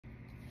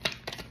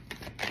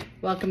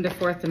Welcome to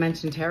Fourth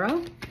Dimension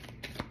Tarot.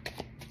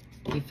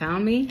 You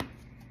found me.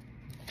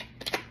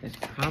 There's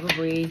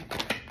probably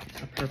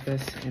a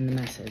purpose in the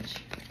message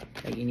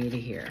that you need to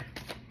hear.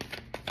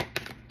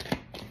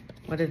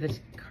 What do the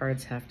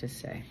cards have to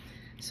say?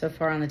 So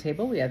far on the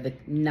table, we have the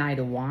Knight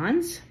of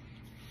Wands.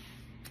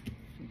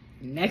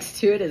 Next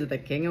to it is the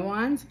King of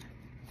Wands.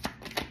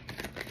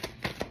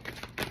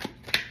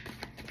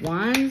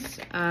 Wands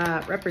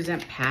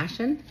represent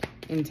passion,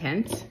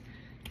 intent,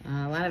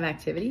 a lot of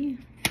activity.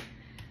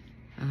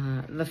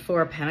 The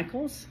Four of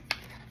Pentacles.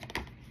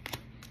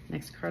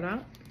 Next card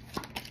out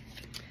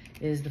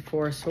is the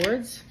Four of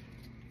Swords.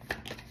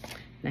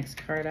 Next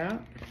card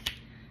out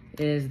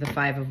is the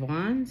Five of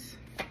Wands.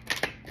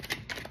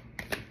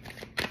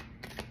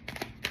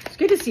 It's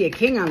good to see a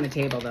king on the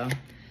table, though.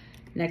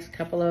 Next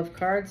couple of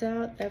cards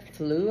out that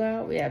flew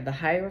out, we have the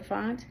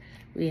Hierophant,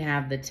 we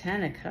have the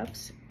Ten of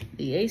Cups,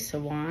 the Ace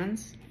of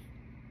Wands.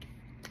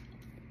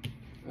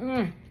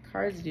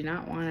 Cards do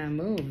not want to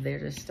move. They're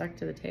just stuck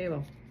to the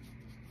table.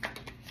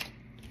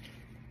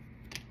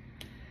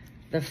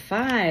 The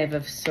Five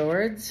of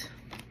Swords.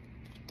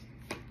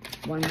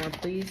 One more,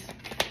 please.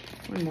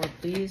 One more,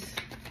 please.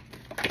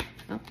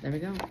 Oh, there we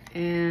go.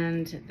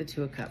 And the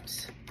Two of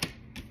Cups.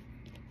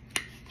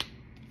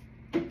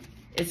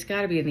 It's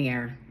got to be in the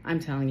air.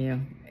 I'm telling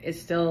you. It's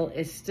still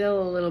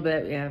a little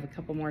bit. We have a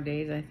couple more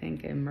days, I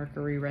think, in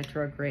Mercury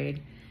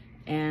retrograde.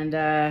 And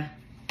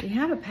we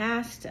have a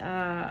past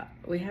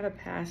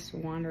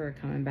wanderer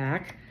coming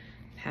back,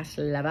 past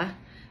lover.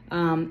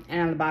 And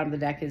on the bottom of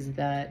the deck is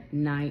the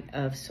Knight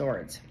of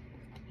Swords.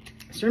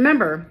 So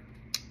remember,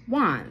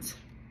 wands,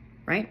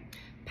 right?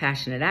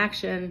 Passionate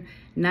action.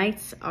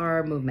 Knights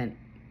are movement,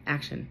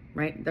 action,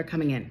 right? They're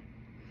coming in.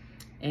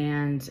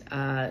 And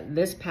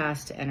this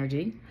past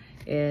energy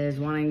is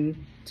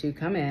wanting to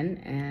come in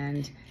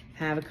and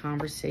have a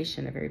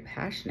conversation, a very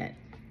passionate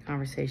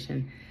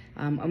conversation.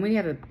 And when you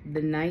have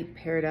the Knight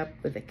paired up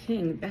with the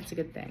King, that's a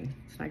good thing.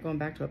 It's not going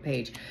back to a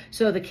page.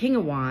 So the King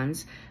of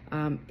Wands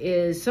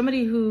is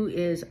somebody who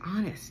is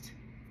honest,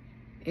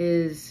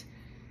 is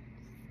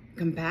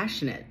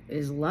compassionate,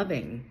 is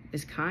loving,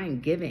 is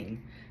kind,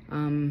 giving.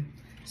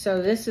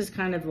 So this is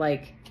kind of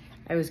like,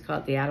 I always call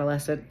it the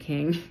adolescent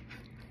king.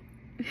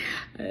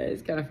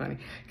 It's kind of funny.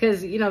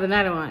 Because, you know, the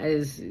Knight of Wands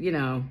is, you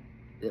know,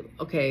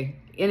 okay,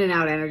 in and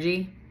out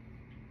energy.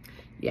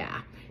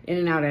 Yeah, in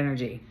and out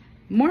energy.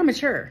 More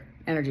mature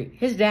energy.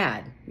 His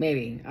dad,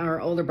 maybe, or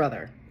older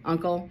brother,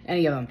 uncle,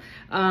 any of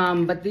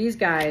them. But these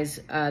guys,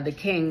 the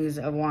Kings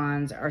of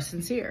Wands, are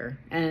sincere.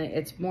 And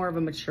it's more of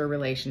a mature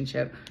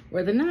relationship,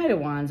 where the Knight of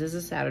Wands is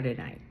a Saturday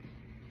night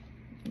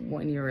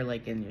when you're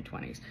like in your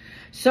 20s.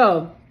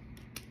 So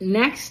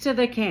next to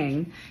the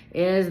King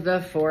is the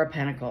Four of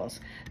Pentacles.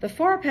 The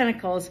Four of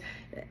Pentacles,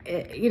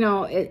 you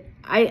know,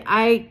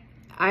 I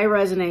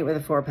resonate with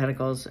the Four of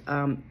Pentacles.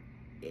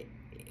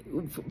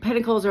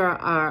 Pentacles are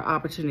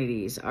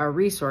opportunities, are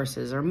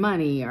resources, are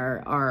money,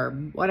 are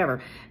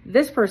whatever.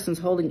 This person's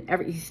holding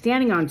he's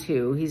standing on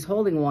two, he's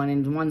holding one,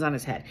 and one's on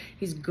his head.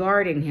 He's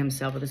guarding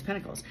himself with his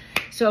pentacles.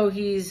 So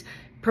he's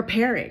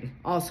preparing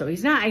also.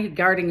 He's not,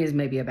 guarding is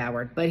maybe a bad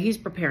word, but he's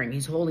preparing.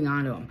 He's holding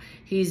on to them.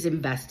 He's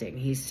investing.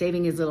 He's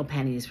saving his little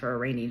pennies for a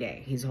rainy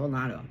day. He's holding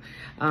on to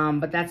them.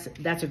 But that's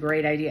a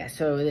great idea.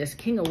 So this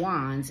King of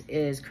Wands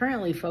is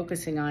currently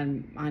focusing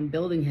on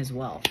building his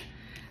wealth.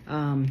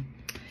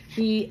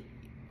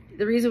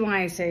 The reason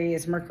why I say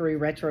it's Mercury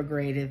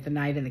retrograde at the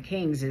Knight and the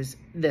Kings is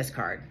this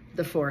card,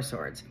 the Four of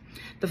Swords.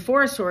 The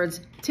Four of Swords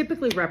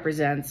typically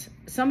represents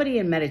somebody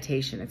in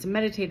meditation. It's a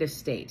meditative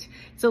state.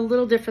 It's a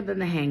little different than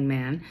the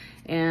Hangman,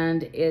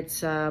 and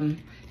it's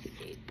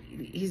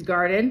he's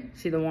guarded.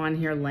 See the one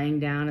here laying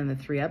down and the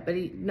three up, but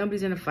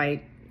nobody's in a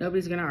fight.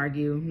 Nobody's going to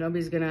argue.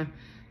 Nobody's going to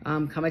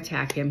come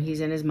attack him. He's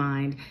in his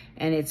mind,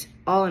 and it's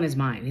all in his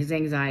mind. His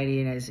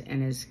anxiety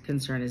and his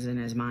concern is in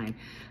his mind.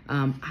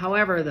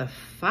 However, the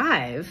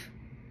Five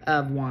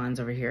of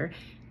Wands over here,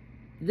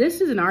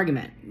 this is an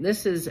argument.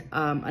 This is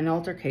an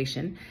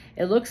altercation.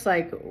 It looks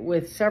like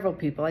with several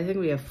people. I think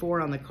we have four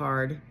on the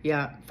card.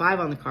 Yeah, five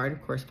on the card,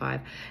 of course,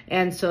 five.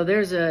 And so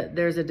there's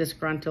a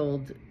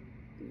disgruntled.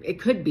 It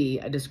could be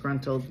a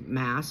disgruntled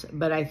mass,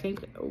 but I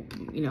think,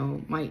 you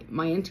know,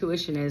 my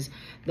intuition is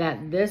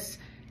that this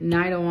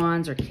Knight of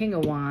Wands or King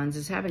of Wands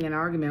is having an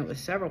argument with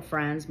several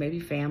friends, maybe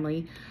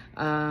family,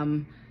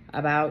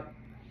 about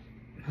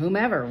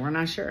whomever. We're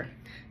not sure.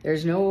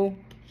 There's no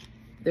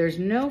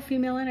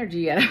female energy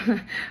yet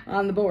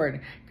on the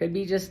board. Could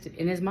be just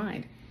in his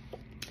mind.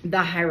 The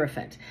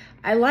Hierophant.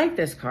 I like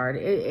this card.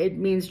 It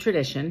means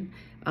tradition.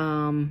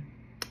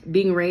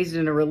 Being raised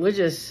in a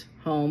religious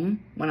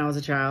home when I was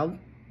a child.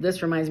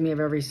 This reminds me of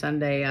every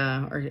Sunday,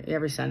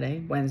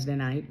 Wednesday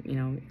night, you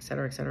know, et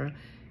cetera, et cetera.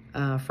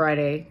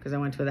 Friday, because I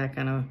went to that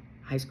kind of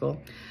high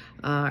school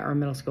or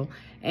middle school.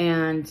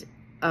 And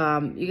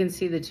you can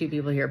see the two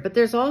people here. But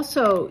there's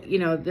also, you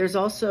know,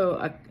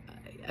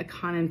 a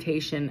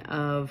connotation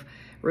of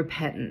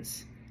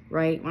repentance,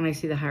 right? When I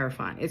see the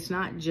Hierophant, it's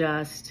not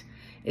just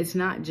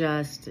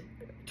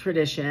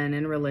tradition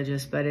and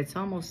religious, but it's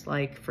almost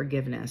like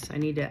forgiveness. I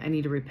need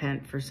to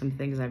repent for some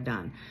things I've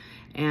done.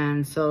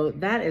 And so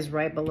that is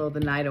right below the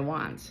Knight of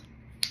Wands.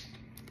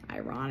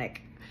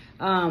 Ironic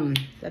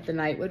that the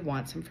Knight would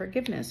want some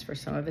forgiveness for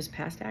some of his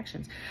past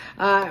actions.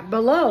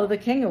 Below the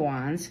King of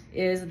Wands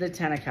is the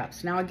Ten of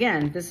Cups. Now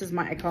again, this is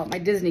I call it my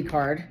Disney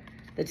card,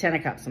 the Ten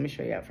of Cups. Let me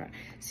show you up front.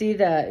 See,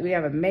 we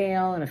have a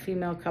male and a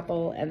female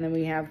couple, and then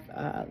we have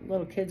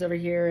little kids over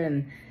here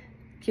and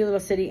cute little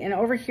city. And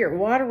over here,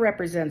 water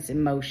represents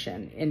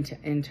emotion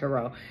in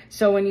tarot.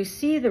 So when you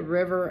see the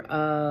river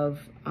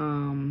of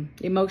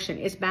emotion,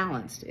 it's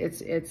balanced.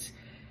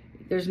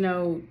 There's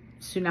no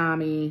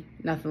tsunami,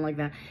 nothing like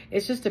that.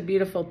 It's just a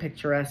beautiful,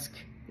 picturesque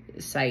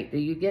sight that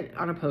you get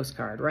on a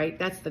postcard, right?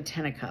 That's the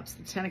Ten of Cups.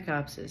 The Ten of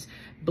Cups is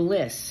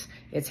bliss.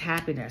 It's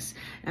happiness.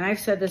 And I've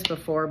said this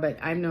before, but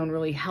I've known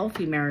really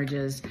healthy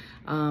marriages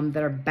that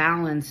are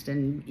balanced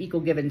and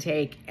equal give and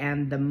take.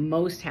 And the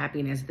most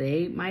happiness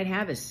they might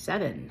have is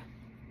 7,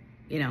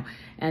 you know,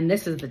 and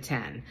this is the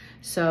 10.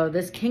 So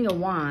this King of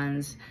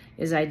Wands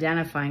is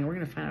identifying, we're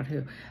going to find out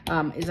who,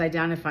 is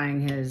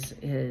identifying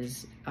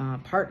his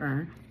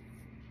partner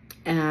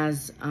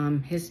as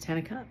his Ten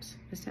of Cups,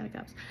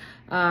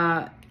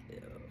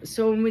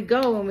 so when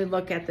we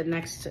look at the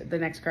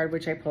next card,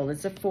 which I pulled,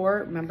 it's a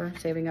 4, remember,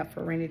 saving up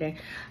for a rainy day,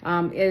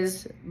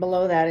 is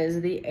below that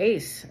is the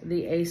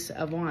Ace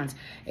of Wands.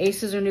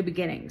 Aces are new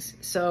beginnings.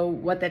 So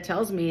what that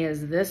tells me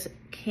is this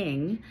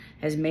king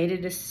has made a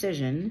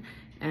decision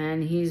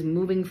and he's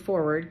moving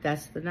forward.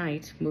 That's the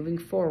Knight, moving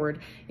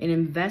forward in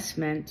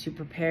investment to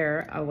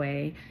prepare a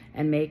way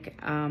and make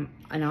an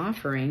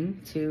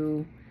offering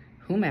to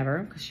whomever,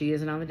 because she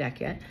isn't on the deck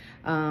yet,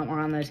 or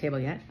on the table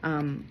yet,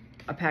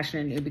 a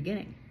passionate new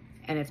beginning.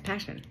 And it's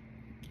passion.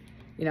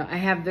 You know,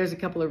 there's a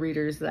couple of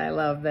readers that I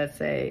love that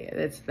say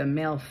it's the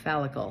male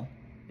phallical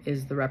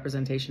is the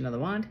representation of the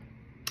wand.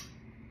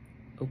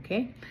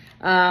 Okay.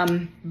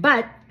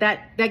 But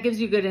that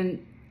gives you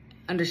good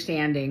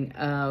understanding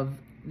of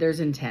there's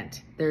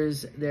intent.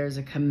 There's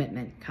a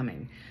commitment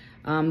coming.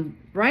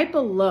 Right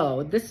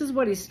below, this is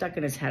what he's stuck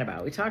in his head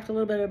about. We talked a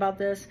little bit about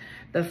this.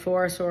 The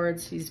 4 of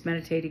Swords, he's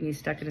meditating, he's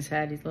stuck in his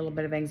head, he's a little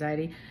bit of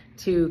anxiety.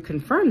 To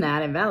confirm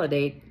that and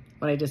validate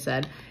what I just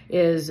said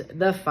is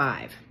the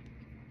 5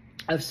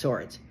 of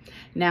Swords.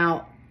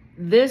 Now,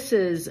 this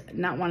is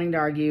not wanting to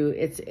argue.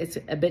 It's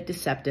a bit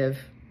deceptive,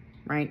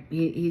 right?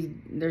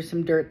 There's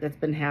some dirt that's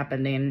been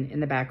happening in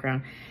the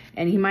background,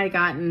 and he might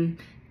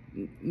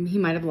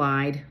have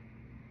lied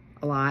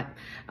a lot.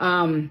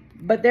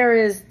 But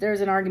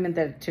there's an argument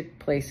that took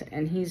place,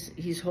 and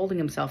he's holding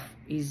himself,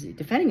 he's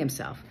defending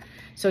himself.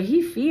 So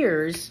he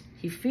fears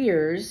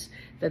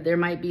that there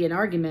might be an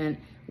argument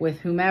with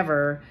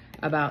whomever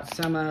about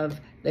some of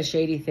the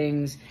shady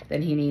things that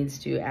he needs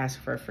to ask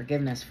for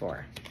forgiveness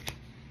for.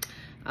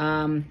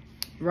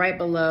 Right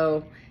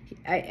below,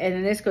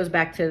 and this goes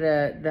back to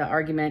the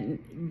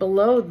argument,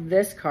 below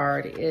this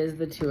card is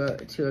the two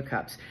of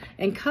Cups.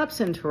 And Cups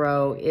in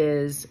Tarot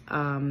is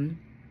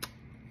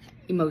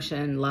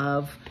emotion,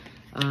 love,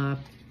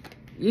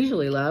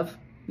 usually love.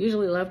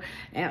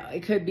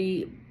 It could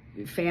be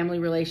family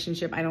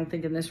relationship. I don't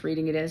think in this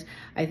reading it is.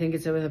 I think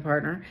it's with a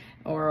partner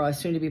or a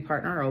soon-to-be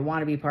partner or a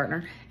want-to-be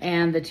partner.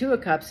 And the 2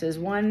 of Cups is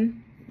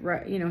one,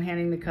 you know,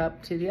 handing the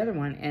cup to the other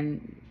one.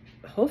 And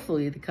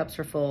hopefully the cups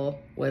are full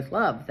with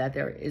love, that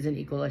there is an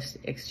equal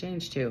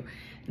exchange to.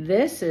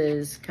 This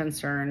is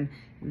concern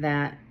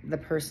that the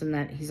person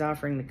that he's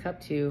offering the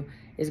cup to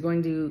is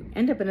going to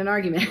end up in an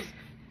argument.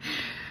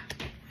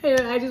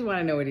 I just want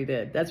to know what he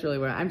did. That's really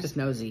what I'm just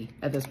nosy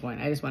at this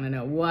point. I just want to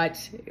know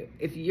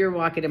if you're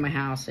walking in my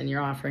house and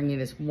you're offering me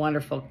this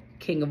wonderful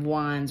King of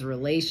Wands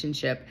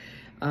relationship,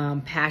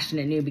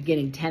 passionate new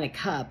beginning, 10 of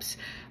Cups,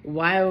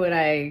 why would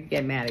I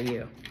get mad at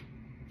you?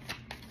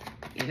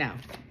 You know,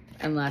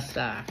 unless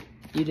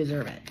you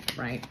deserve it,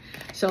 right?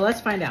 So let's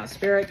find out.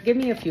 Spirit, give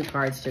me a few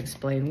cards to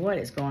explain what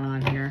is going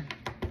on here.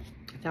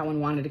 That one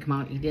wanted to come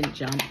out. He didn't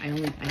jump.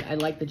 I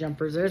like the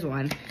jumpers. There's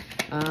one.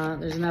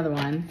 There's another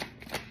one.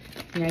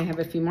 Can I have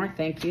a few more?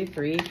 Thank you.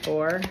 3,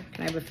 4. Can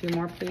I have a few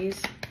more, please?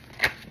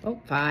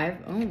 Oh, 5.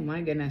 Oh,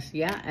 my goodness.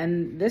 Yeah,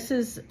 and this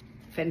is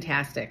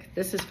fantastic.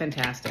 This is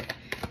fantastic.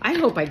 I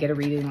hope I get a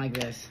reading like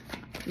this.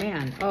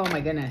 Man, oh, my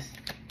goodness.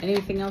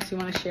 Anything else you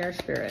want to share,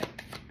 Spirit?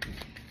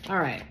 All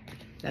right.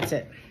 That's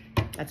it.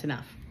 That's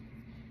enough.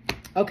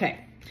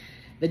 Okay.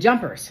 The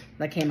jumpers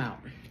that came out.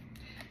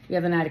 We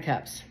have the Knight of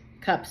Cups.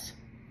 Cups.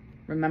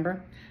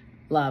 Remember?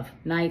 Love.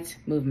 Knights.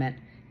 Movement.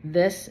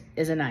 This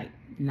is a knight.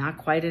 Not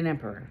quite an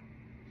emperor,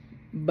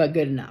 but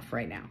good enough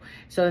right now.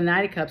 So the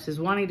Knight of Cups is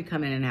wanting to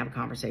come in and have a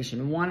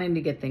conversation, wanting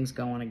to get things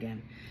going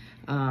again,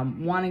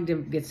 wanting to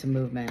get some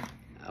movement.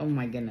 Oh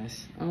my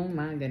goodness. Oh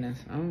my goodness.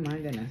 Oh my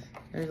goodness.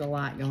 There's a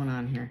lot going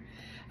on here.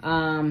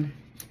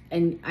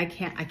 And I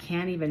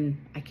can't even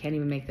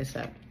make this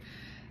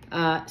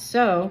up.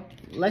 So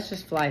let's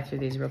just fly through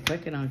these real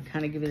quick, and I'll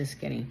kind of give you the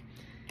skinny.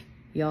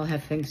 Y'all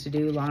have things to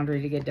do,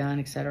 laundry to get done,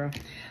 etc.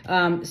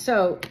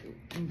 So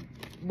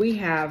we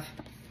have,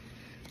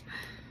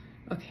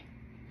 okay,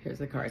 here's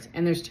the cards.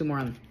 And there's 2 more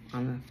on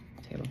the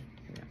table.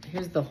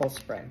 Here's the whole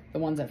spread, the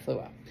ones that flew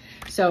up.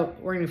 So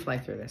we're going to fly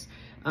through this.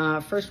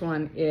 First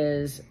one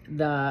is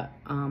the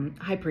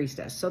High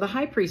Priestess. So the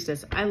High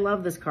Priestess, I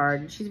love this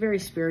card. She's very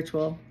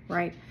spiritual,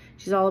 right?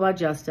 She's all about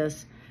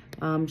justice.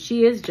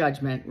 She is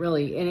judgment,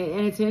 really,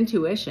 and it's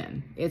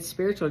intuition. It's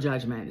spiritual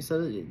judgment.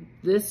 So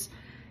this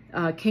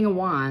King of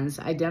Wands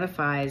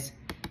identifies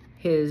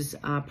his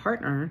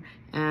partner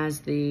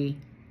as the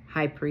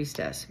High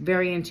Priestess.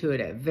 Very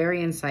intuitive,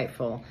 very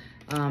insightful,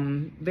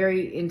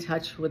 very in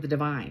touch with the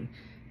divine.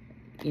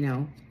 You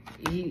know,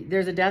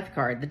 there's a death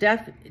card. The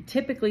death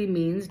typically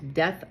means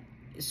death,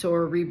 so a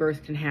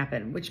rebirth can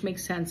happen, which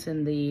makes sense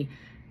in the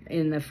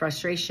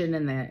frustration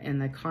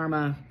and the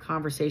karma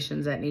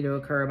conversations that need to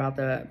occur about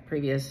the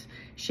previous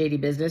shady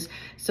business.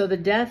 So the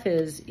death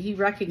is, he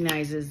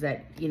recognizes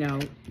that, you know,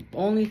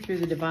 only through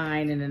the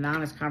divine and an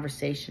honest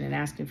conversation and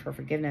asking for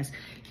forgiveness,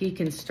 he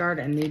can start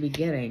a new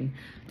beginning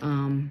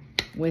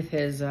with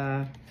his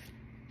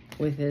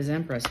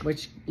Empress,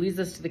 which leads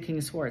us to the King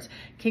of Swords.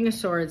 King of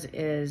Swords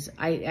is,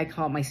 I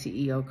call it my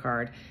CEO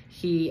card.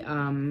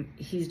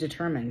 He's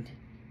determined.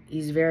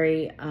 He's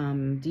very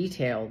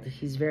detailed.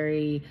 He's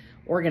very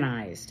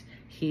organized.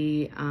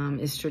 He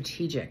is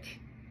strategic.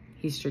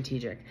 He's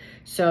strategic.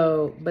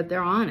 So, but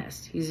they're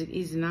honest.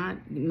 He's not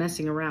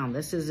messing around.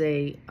 This is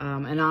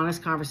an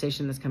honest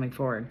conversation that's coming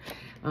forward.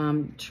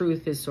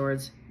 Truth is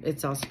swords.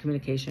 It's also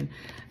communication.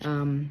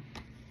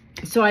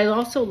 So I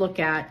also look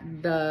at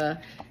the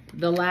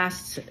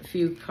last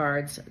few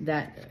cards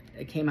that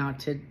came out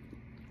to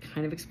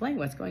kind of explain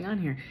what's going on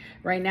here.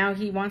 Right now,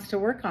 he wants to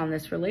work on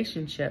this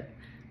relationship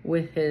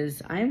with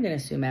his, I am going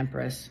to assume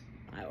Empress,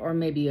 or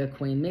maybe a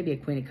Queen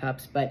of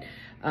Cups, but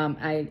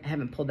I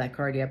haven't pulled that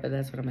card yet, but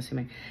that's what I'm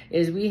assuming.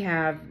 Is we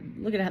have,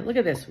 look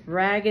at this,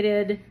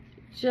 ragged,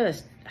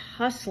 just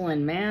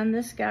hustling, man.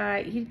 This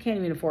guy, he can't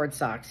even afford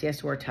socks. He has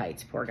to wear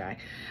tights, poor guy.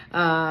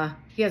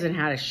 He hasn't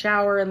had a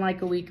shower in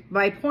like a week.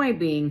 My point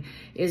being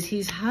is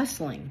he's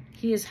hustling.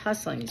 He is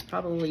hustling. He's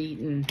probably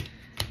eating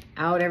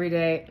out every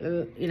day,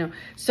 you know.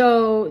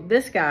 So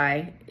this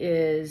guy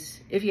is,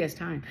 if he has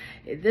time,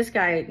 this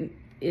guy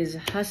is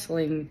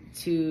hustling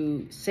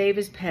to save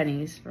his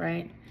pennies,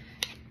 right?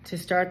 To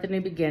start the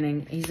new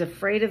beginning. He's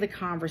afraid of the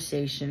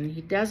conversation.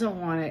 He doesn't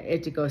want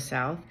it to go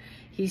south.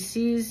 He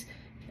sees,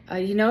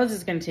 he knows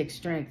it's going to take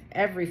strength,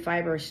 every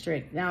fiber of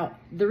strength. Now,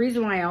 the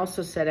reason why I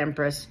also said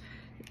Empress,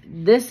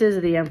 this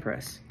is the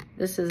Empress.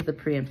 This is the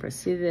pre-Empress.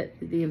 See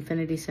the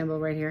infinity symbol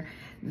right here?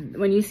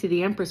 When you see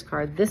the Empress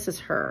card, this is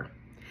her.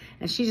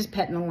 And she's just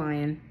petting a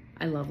lion.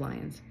 I love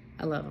lions.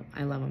 I love them.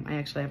 I love them. I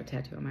actually have a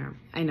tattoo on my arm.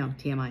 I know,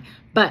 TMI.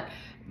 But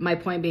my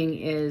point being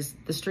is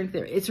the strength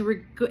there. It's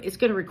going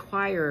to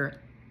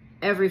require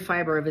every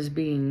fiber of his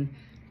being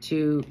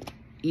to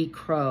eat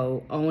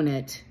crow, own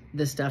it,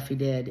 the stuff he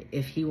did,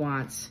 if he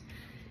wants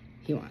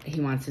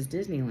his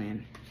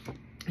Disneyland.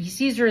 He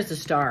sees her as the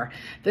star.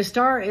 The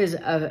star is,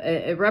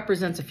 it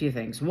represents a few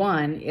things.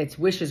 One, it's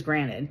wishes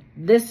granted.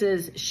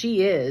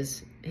 She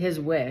is his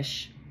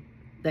wish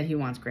that he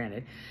wants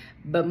granted.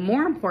 But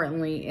more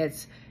importantly,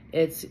 it's,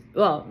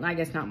 well, I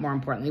guess not more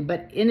importantly,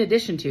 but in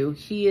addition to,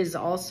 he is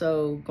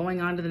also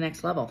going on to the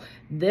next level.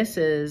 This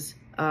is,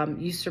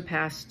 you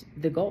surpassed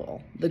the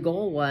goal. The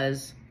goal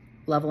was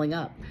leveling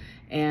up.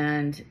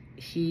 And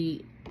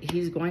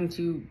he's going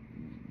to,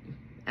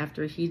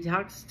 after he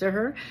talks to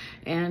her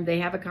and they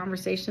have a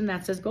conversation,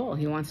 that's his goal.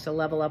 He wants to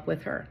level up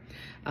with her.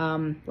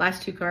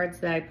 Last two cards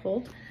that I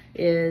pulled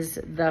is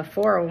the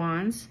Four of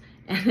Wands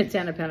and the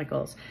Ten of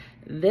Pentacles.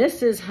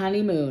 This is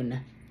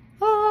honeymoon.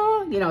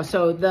 Oh, you know,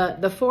 so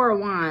the Four of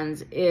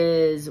Wands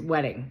is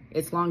wedding.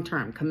 It's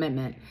long-term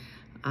commitment.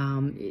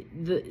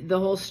 The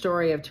whole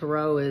story of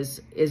Tarot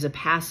is a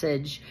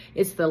passage.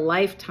 It's the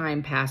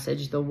lifetime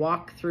passage, the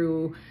walk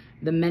through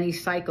the many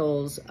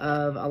cycles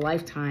of a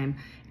lifetime.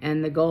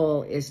 And the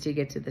goal is to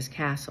get to this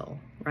castle,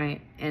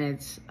 right? And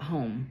it's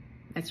home.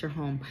 That's your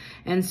home.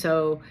 And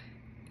so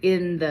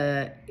in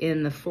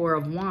the Four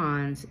of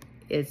Wands,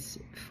 it's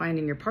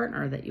finding your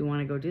partner that you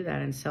want to go do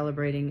that and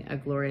celebrating a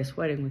glorious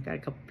wedding. We've got a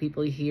couple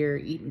people here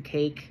eating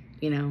cake,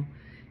 you know,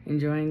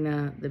 enjoying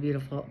the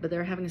beautiful, but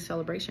they're having a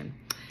celebration.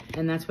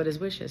 And that's what his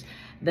wish is.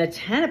 The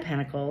Ten of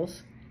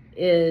Pentacles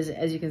is,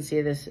 as you can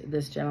see,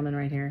 this gentleman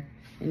right here,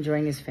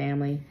 enjoying his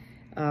family.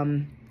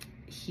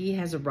 He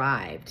has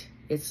arrived.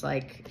 It's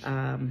like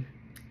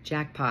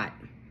jackpot.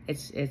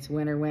 It's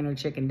winner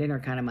chicken dinner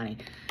kind of money.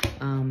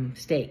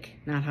 Steak,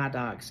 not hot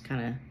dogs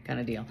kind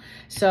of deal.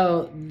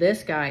 So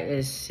this guy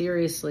is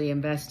seriously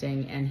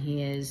investing, and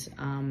he is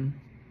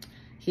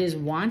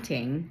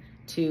wanting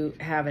to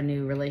have a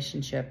new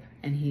relationship,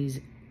 and he's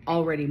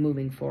already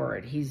moving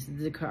forward.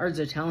 The cards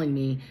are telling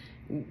me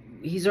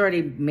he's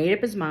already made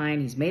up his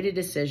mind. He's made a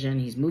decision.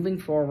 He's moving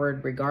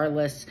forward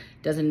regardless.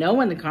 Doesn't know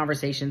when the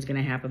conversation is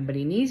going to happen, but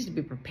he needs to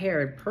be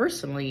prepared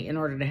personally in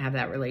order to have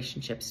that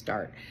relationship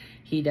start.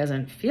 He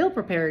doesn't feel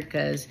prepared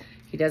because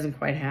he doesn't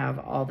quite have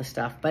all the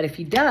stuff. But if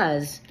he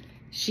does,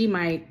 she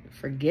might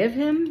forgive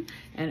him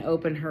and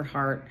open her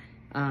heart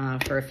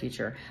for a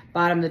future.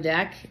 Bottom of the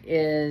deck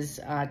is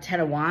Ten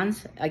of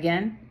Wands.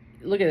 Again,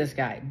 look at this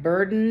guy,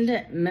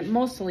 burdened,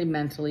 mostly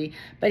mentally,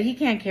 but he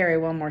can't carry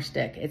one more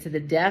stick. It's the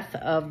death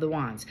of the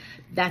wands.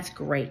 That's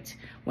great.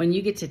 When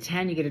you get to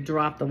 10, you get to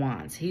drop the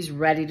wands. He's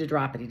ready to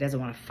drop it. He doesn't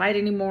want to fight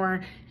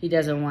anymore. He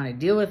doesn't want to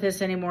deal with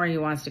this anymore. He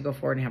wants to go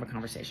forward and have a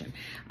conversation.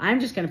 I'm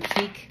just going to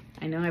peek.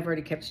 I know I've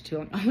already kept you too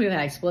long. Oh, look at that.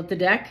 I split the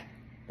deck.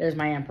 There's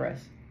my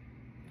Empress.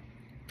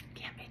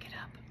 Can't make it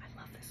up. I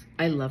love this.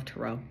 I love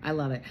tarot. I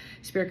love it.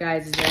 Spirit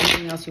guides, is there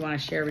anything else you want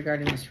to share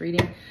regarding this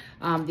reading?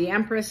 The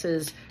Empress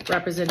is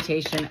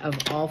representation of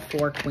all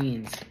 4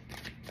 queens.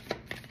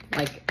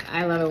 Like,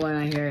 I love it when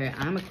I hear,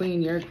 I'm a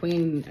queen, you're a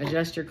queen,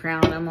 adjust your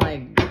crown. I'm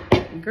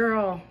like,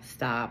 girl,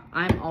 stop.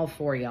 I'm all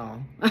for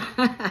y'all.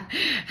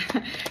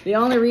 The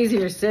only reason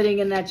you're sitting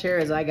in that chair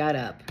is I got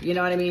up. You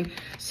know what I mean?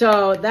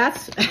 So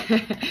that's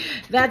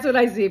that's what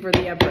I see for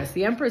the Empress.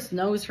 The Empress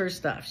knows her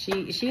stuff.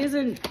 She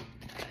doesn't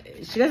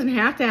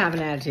have to have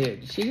an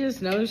attitude. She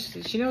just knows,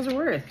 she knows her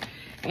worth.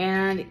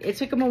 And it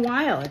took him a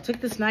while. It took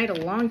this knight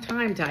a long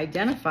time to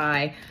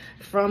identify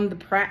from the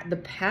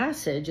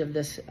passage of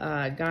this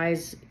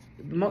guy's.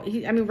 I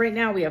mean, right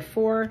now we have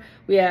 4.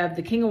 We have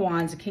the King of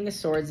Wands, the King of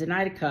Swords, the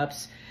Knight of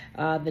Cups,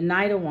 the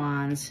Knight of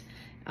Wands,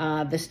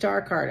 the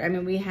Star card. I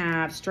mean, we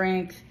have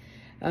Strength,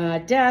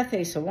 Death,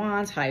 Ace of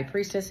Wands, High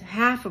Priestess.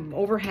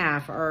 Over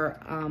half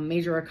are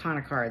Major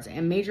Arcana cards.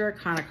 And Major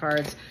Arcana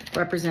cards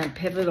represent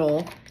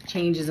pivotal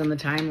changes in the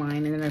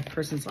timeline in a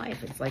person's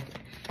life. It's like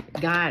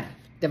God,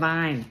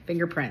 divine,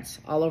 fingerprints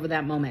all over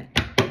that moment,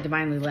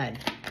 divinely led.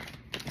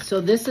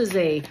 So this is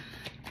a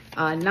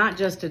not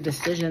just a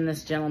decision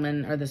this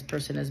gentleman or this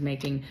person is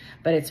making,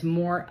 but it's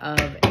more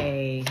of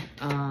a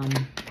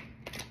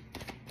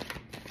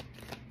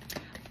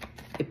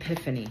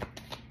epiphany,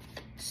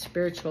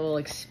 spiritual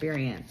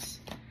experience,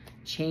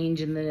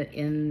 change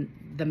in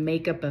the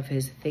makeup of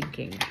his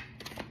thinking.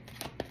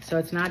 So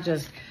it's not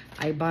just,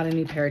 I bought a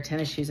new pair of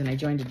tennis shoes and I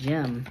joined a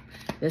gym.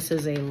 This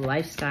is a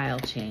lifestyle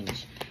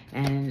change.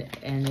 And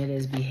it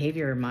is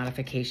behavior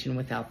modification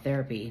without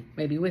therapy,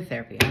 maybe with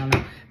therapy, I don't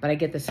know. But I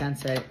get the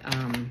sense that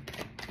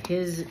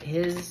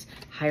his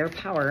higher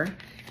power,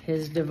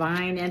 his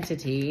divine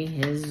entity,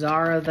 his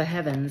czar of the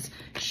heavens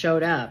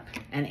showed up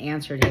and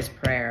answered his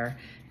prayer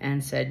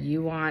and said,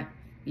 you want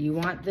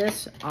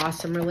this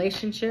awesome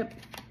relationship?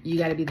 You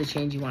got to be the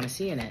change you want to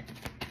see in it.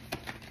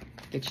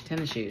 Get your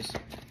tennis shoes.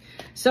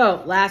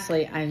 So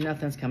lastly,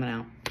 nothing's coming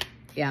out.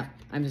 Yeah,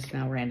 I'm just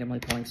now randomly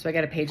pulling. So I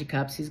got a Page of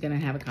Cups. He's going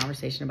to have a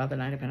conversation about the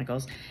Knight of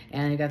Pentacles.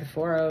 And you got the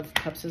 4 of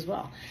Cups as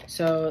well.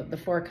 So the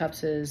 4 of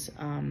Cups is,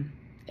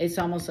 it's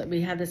almost like,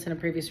 we had this in a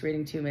previous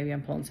reading too. Maybe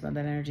I'm pulling some of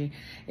that energy.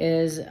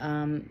 Is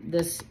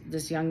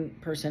this young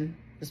person,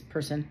 this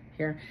person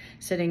here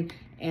sitting.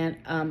 And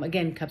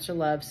again, cups are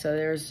love. So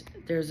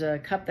there's a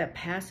cup that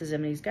passes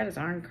him. And he's got his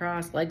arm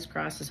crossed, legs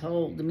crossed. His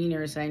whole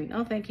demeanor is saying,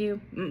 no, thank you.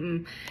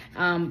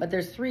 But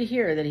there's 3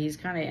 here that he's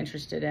kind of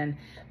interested in.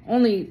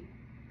 Only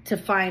to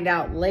find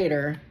out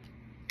later,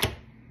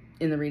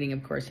 in the reading,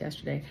 of course,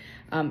 yesterday,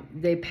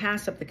 they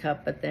passed up the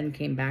cup, but then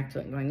came back to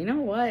it and going, you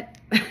know what?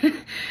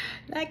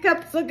 That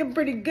cup's looking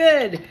pretty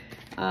good.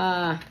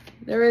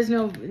 There is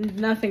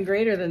nothing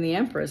greater than the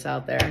Empress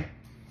out there.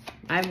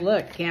 I've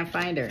looked, can't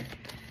find her.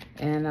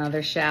 And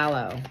they're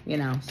shallow, you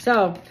know.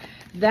 So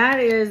that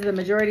is the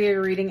majority of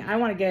the reading. I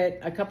want to get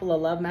a couple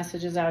of love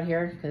messages out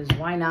here, because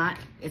why not?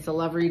 It's a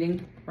love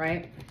reading,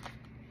 right?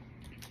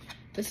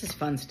 This is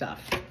fun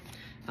stuff.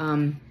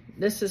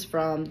 This is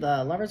from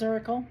the Lover's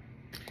Oracle.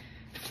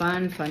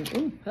 Fun.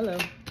 Ooh, hello.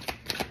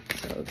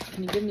 So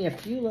can you give me a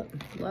few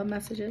love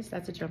messages?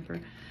 That's a jumper.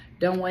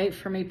 Don't wait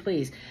for me,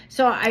 please.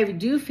 So I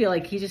do feel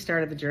like he just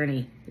started the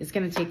journey. It's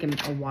going to take him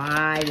a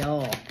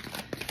while.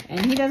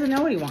 And he doesn't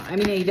know what he wants. I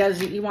mean,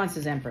 he wants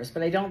his Empress,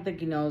 but I don't think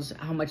he knows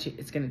how much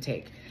it's going to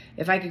take.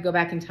 If I could go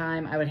back in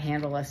time, I would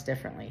handle us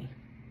differently.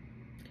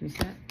 Can you see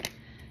that?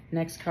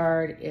 Next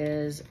card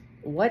is,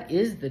 what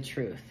is the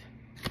truth?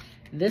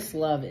 This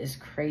love is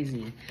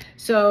crazy.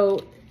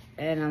 So,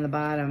 and on the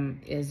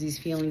bottom is, these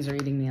feelings are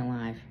eating me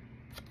alive.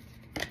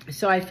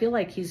 So I feel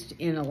like he's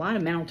in a lot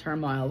of mental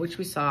turmoil, which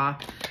we saw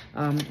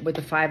with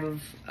the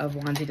 5 of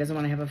Wands. He doesn't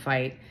want to have a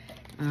fight.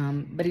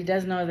 But he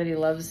does know that he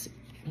loves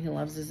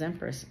his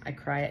Empress. I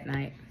cry at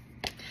night.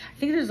 I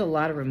think there's a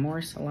lot of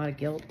remorse, a lot of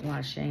guilt, a lot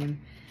of shame.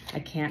 I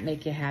can't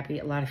make you happy,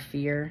 a lot of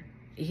fear.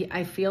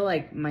 I feel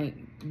like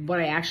what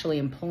I actually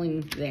am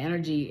pulling the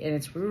energy, and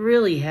it's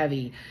really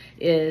heavy,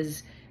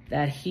 is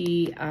that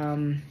he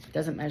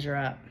doesn't measure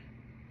up.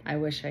 I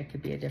wish I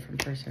could be a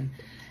different person.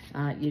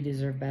 You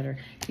deserve better.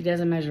 He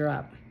doesn't measure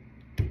up.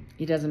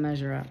 He doesn't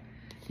measure up.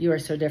 You are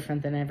so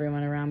different than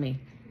everyone around me.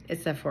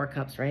 It's that 4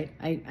 cups, right?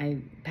 I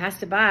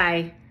passed it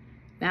by.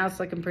 Now it's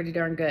looking pretty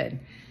darn good.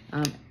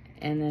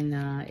 And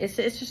then it's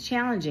just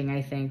challenging,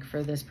 I think,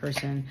 for this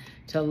person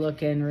to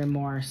look in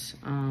remorse,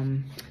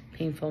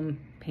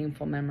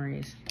 painful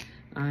memories.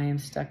 I am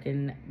stuck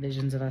in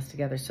visions of us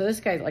together. So this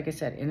guy, like I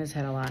said, in his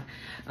head a lot.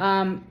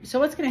 So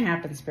what's going to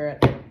happen,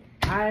 Spirit?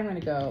 I'm going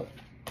to go,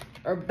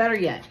 or better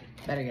yet,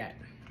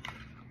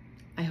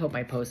 I hope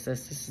I post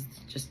this. This is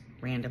just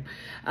random.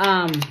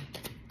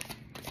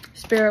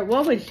 Spirit,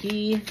 what would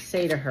he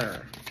say to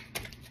her?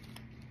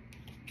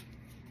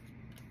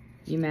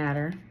 You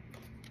matter.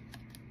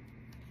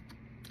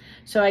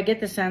 So I get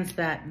the sense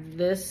that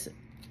this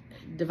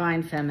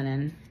divine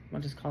feminine,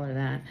 we'll just call her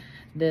that,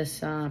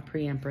 this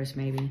pre-empress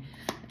maybe,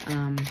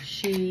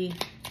 she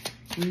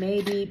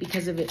maybe,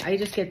 because of it, I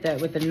just get that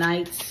with the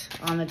knights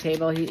on the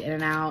table, he in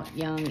and out,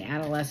 young,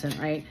 adolescent,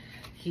 right?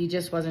 He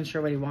just wasn't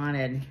sure what he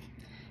wanted.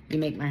 You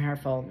make my heart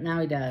full.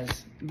 Now he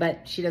does.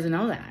 But she doesn't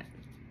know that.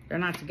 They're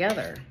not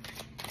together.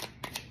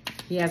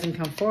 He hasn't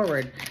come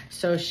forward.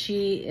 So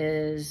she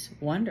is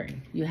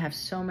wondering. You have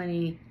so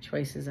many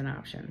choices and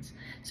options.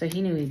 So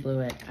he knew he blew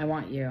it. I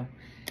want you.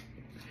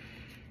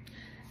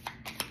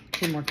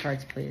 2 more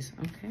cards, please.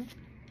 Okay.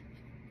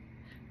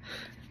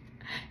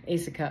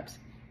 Ace of Cups.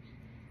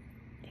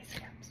 Ace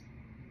of Cups.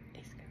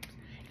 Ace of Cups.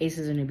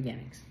 Aces are new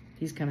beginnings.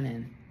 He's coming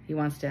in. He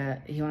wants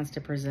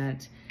to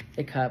present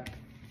the cup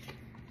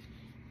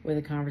with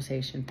a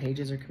conversation,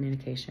 pages or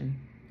communication.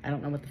 I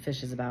don't know what the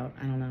fish is about.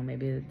 I don't know.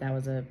 Maybe that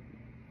was a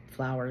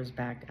flowers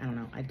back. I don't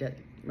know. I did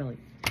really.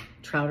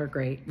 Trout are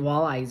great.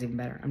 Walleye is even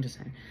better. I'm just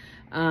saying.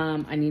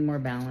 I need more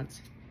balance.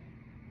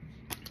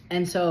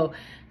 And so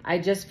I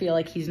just feel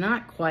like he's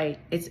not quite.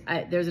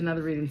 There's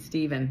another reading,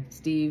 Steven.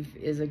 Steve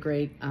is a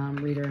great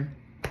reader.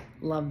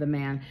 Love the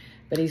man.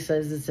 But he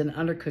says it's an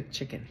undercooked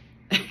chicken.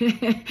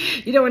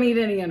 You don't want to eat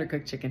any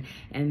undercooked chicken.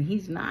 And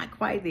he's not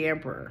quite the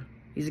emperor.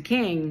 He's a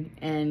king,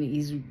 and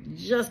he's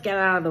just got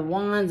out of the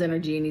wands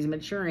energy, and he's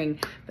maturing,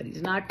 but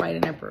he's not quite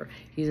an emperor.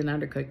 He's an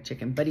undercooked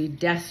chicken, but he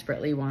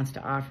desperately wants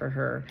to offer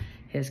her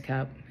his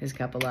cup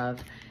of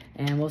love,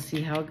 and we'll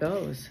see how it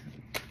goes.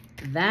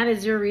 That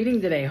is your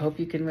reading today. Hope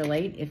you can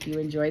relate. If you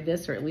enjoyed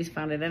this, or at least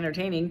found it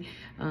entertaining,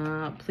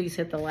 please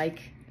hit the like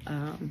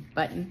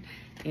button.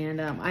 And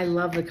I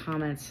love the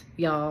comments,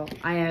 y'all.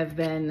 I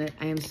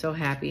am so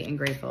happy and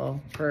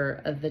grateful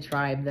for the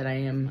tribe that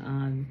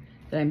I'm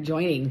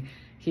joining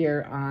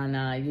here on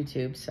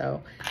YouTube.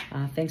 So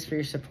thanks for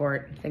your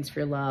support. Thanks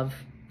for your love.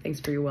 Thanks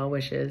for your well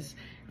wishes.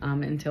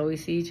 Until we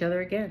see each other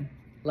again.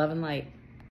 Love and light.